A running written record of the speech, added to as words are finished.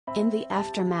In the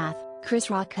aftermath, Chris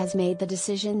Rock has made the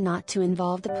decision not to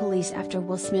involve the police after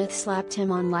Will Smith slapped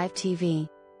him on live TV.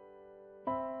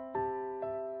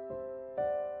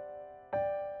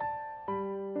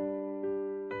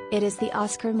 It is the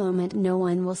Oscar moment no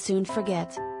one will soon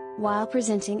forget. While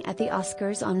presenting at the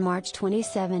Oscars on March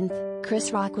 27,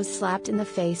 Chris Rock was slapped in the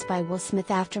face by Will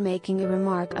Smith after making a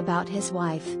remark about his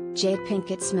wife, Jade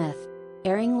Pinkett Smith.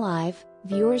 Airing live,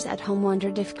 viewers at home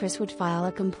wondered if Chris would file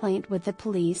a complaint with the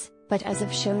police, but as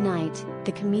of show night,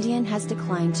 the comedian has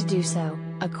declined to do so,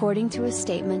 according to a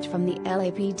statement from the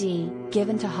LAPD,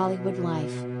 given to Hollywood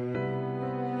Life.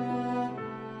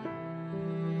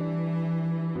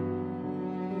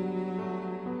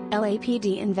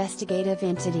 LAPD investigative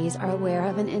entities are aware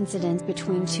of an incident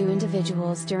between two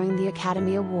individuals during the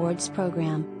Academy Awards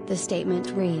program, the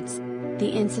statement reads. The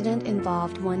incident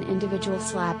involved one individual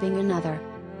slapping another.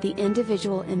 The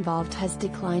individual involved has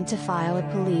declined to file a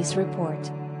police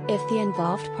report. If the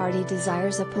involved party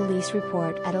desires a police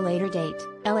report at a later date,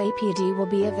 LAPD will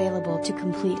be available to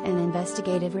complete an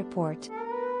investigative report.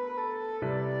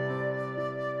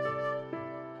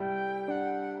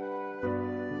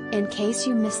 In case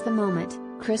you missed the moment,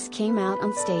 Chris came out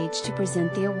on stage to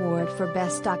present the award for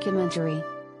Best Documentary.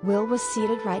 Will was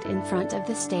seated right in front of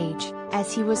the stage,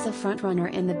 as he was the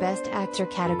frontrunner in the Best Actor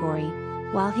category.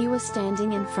 While he was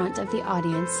standing in front of the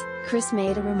audience, Chris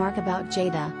made a remark about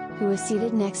Jada, who was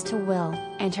seated next to Will,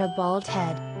 and her bald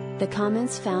head. The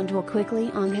comments found Will quickly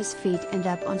on his feet and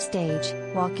up on stage,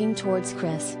 walking towards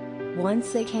Chris.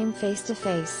 Once they came face to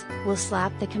face, Will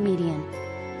slapped the comedian.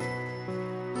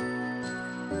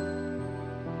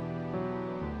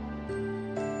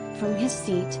 From his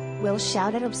seat, Will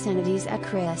shouted obscenities at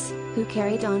Chris, who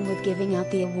carried on with giving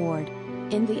out the award.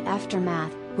 In the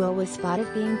aftermath, Will was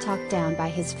spotted being talked down by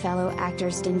his fellow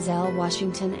actors Denzel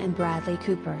Washington and Bradley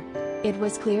Cooper. It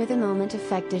was clear the moment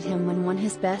affected him when won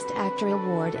his Best Actor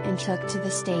award and took to the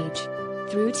stage.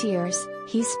 Through tears,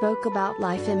 he spoke about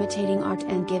life imitating art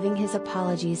and giving his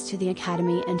apologies to the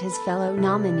Academy and his fellow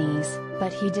nominees,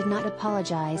 but he did not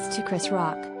apologize to Chris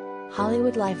Rock.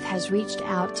 Hollywood Life has reached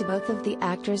out to both of the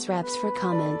actors' reps for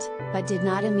comment, but did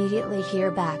not immediately hear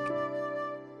back.